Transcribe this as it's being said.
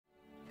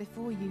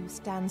Before you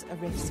stands a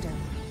rift stone.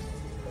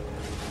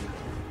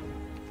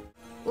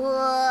 Whoa!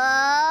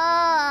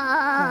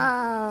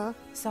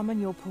 Summon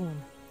your pawn.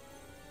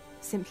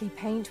 Simply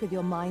paint with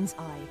your mind's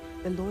eye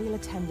the loyal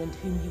attendant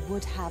whom you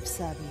would have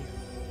serve you.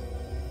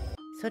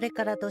 それ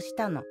からどうし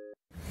たの? Oh,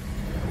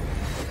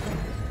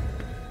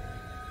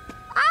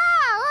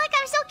 look,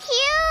 I'm so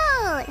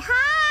cute! Hi,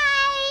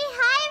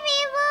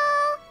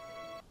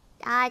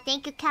 Biboo!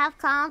 Thank you,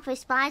 Capcom, for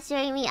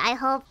sponsoring me. I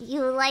hope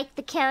you like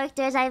the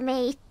characters I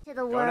made to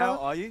the world. Going out,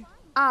 are you?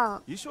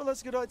 Oh. You sure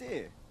that's a good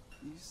idea?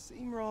 You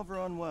seem rather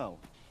unwell.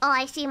 Oh,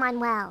 I seem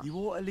unwell. You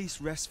ought at least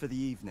rest for the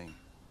evening.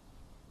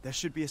 There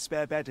should be a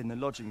spare bed in the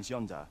lodgings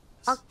yonder.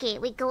 Okay,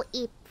 we go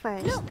eat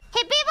first.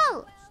 Hey,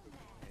 Biboo!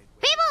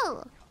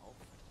 Biboo!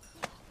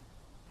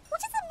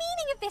 What is the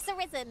meaning of this,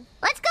 Arisen?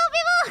 Let's go,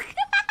 Biboo!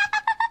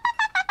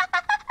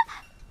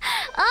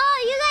 Oh,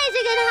 you guys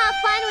are gonna have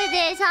fun with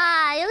this,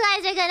 huh? You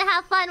guys are gonna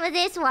have fun with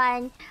this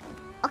one.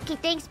 Okay,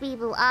 thanks,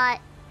 Biboo. Biboo!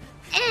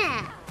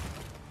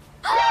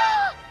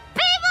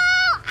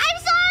 I'm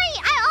sorry!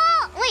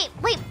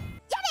 Wait.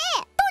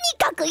 Yare!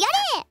 Tonikaku,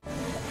 yare!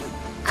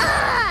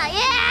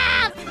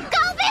 Yeah!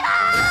 Go, Biboo!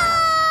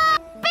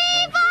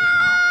 Biboo!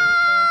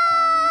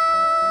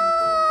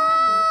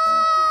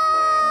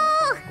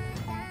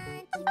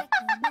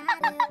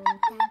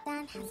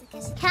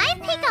 Can I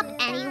pick up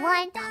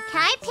anyone?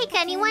 Can I pick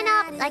anyone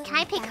up? Like, can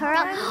I pick her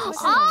up?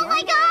 Oh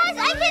my gosh!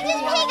 I can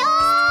just pick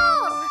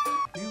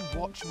up! You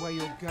watch where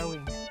you're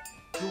going.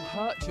 You'll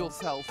hurt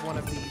yourself one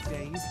of these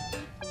days.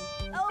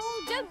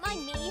 Oh, don't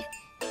mind me.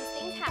 These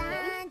things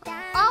happen.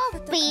 Oh,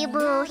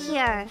 Biboo,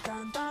 here.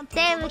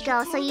 There we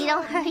go, so you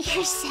don't hurt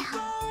yourself.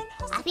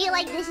 I feel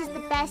like this is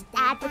the best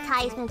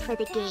advertisement for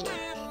the game.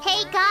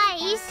 Hey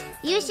guys,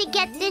 you should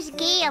get this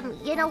game.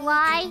 You know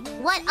why?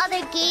 What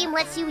other game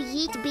lets you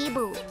yeet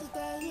Biboo?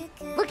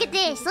 Look at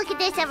this,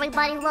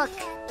 everybody, look.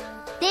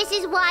 This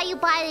is why you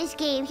buy this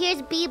game.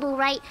 Here's Biboo,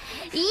 right?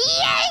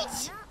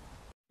 Yeet!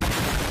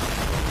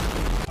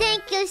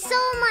 Thank you so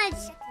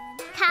much,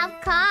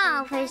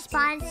 Capcom, for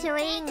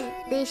sponsoring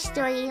this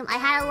stream. I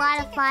had a lot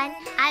of fun.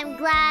 I'm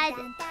glad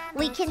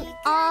we can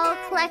all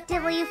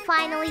collectively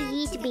finally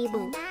yeet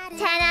Biboo.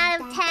 10 out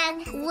of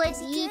 10 would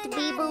yeet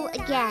Biboo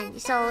again.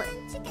 So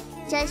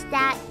just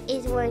that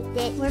is worth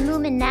it. We're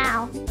moving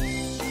now.